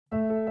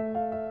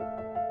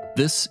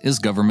This is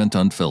Government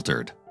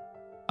Unfiltered.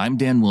 I'm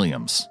Dan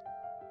Williams.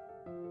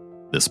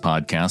 This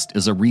podcast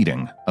is a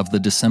reading of the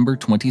December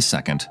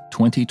 22nd,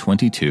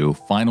 2022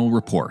 final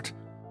report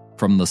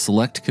from the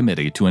Select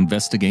Committee to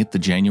investigate the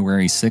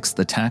January 6th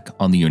attack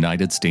on the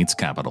United States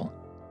Capitol.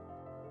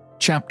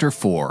 Chapter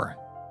 4.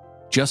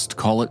 Just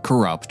call it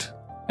corrupt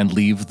and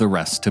leave the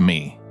rest to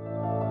me.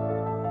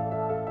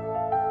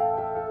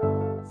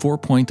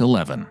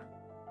 4.11.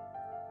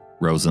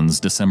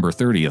 Rosen's December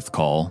 30th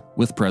call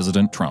with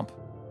President Trump.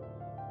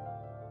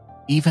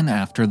 Even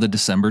after the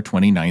December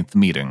 29th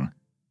meeting,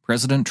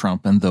 President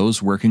Trump and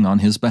those working on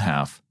his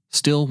behalf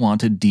still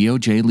wanted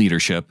DOJ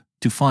leadership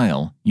to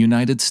file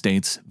United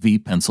States v.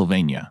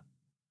 Pennsylvania.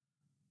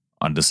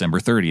 On December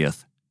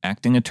 30th,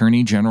 Acting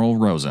Attorney General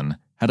Rosen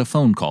had a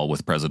phone call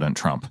with President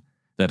Trump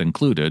that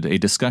included a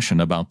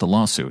discussion about the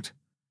lawsuit.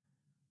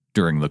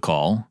 During the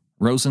call,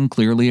 Rosen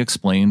clearly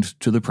explained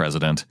to the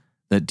president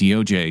that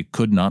DOJ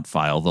could not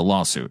file the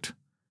lawsuit.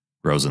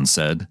 Rosen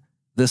said,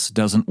 "This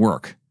doesn't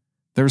work.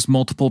 There's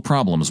multiple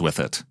problems with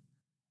it,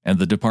 and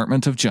the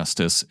Department of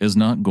Justice is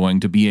not going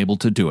to be able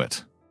to do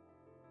it."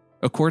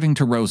 According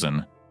to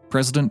Rosen,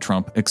 President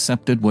Trump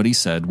accepted what he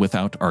said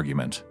without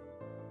argument.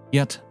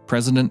 Yet,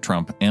 President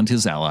Trump and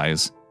his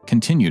allies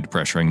continued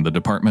pressuring the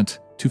department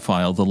to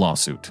file the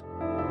lawsuit.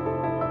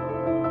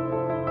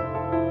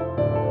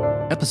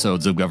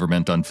 Episodes of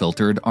Government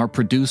Unfiltered are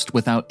produced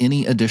without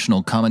any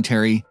additional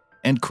commentary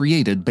and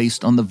created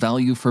based on the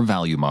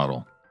value-for-value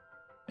model.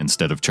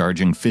 Instead of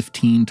charging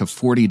 $15 to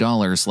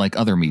 $40 like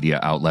other media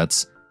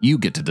outlets, you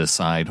get to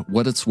decide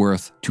what it's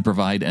worth to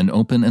provide an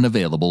open and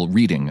available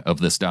reading of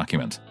this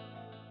document.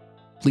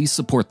 Please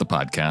support the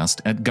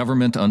podcast at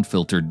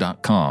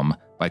governmentunfiltered.com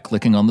by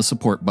clicking on the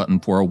support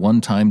button for a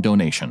one-time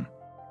donation.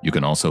 You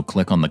can also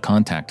click on the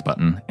contact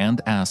button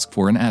and ask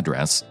for an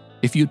address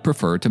if you'd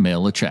prefer to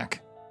mail a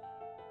check.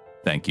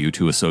 Thank you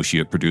to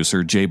associate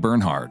producer Jay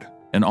Bernhard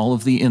and all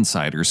of the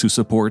insiders who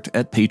support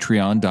at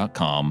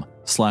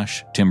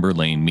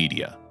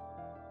patreon.com/TimberlaneMedia.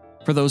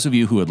 For those of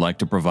you who would like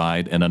to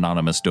provide an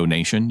anonymous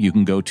donation, you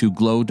can go to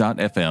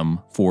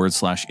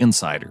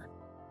glow.fm/insider.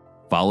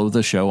 Follow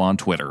the show on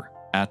Twitter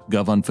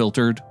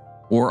 @GovUnfiltered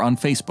or on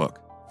Facebook,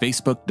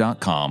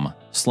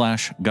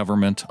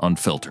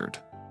 facebook.com/governmentunfiltered.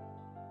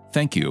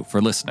 Thank you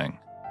for listening.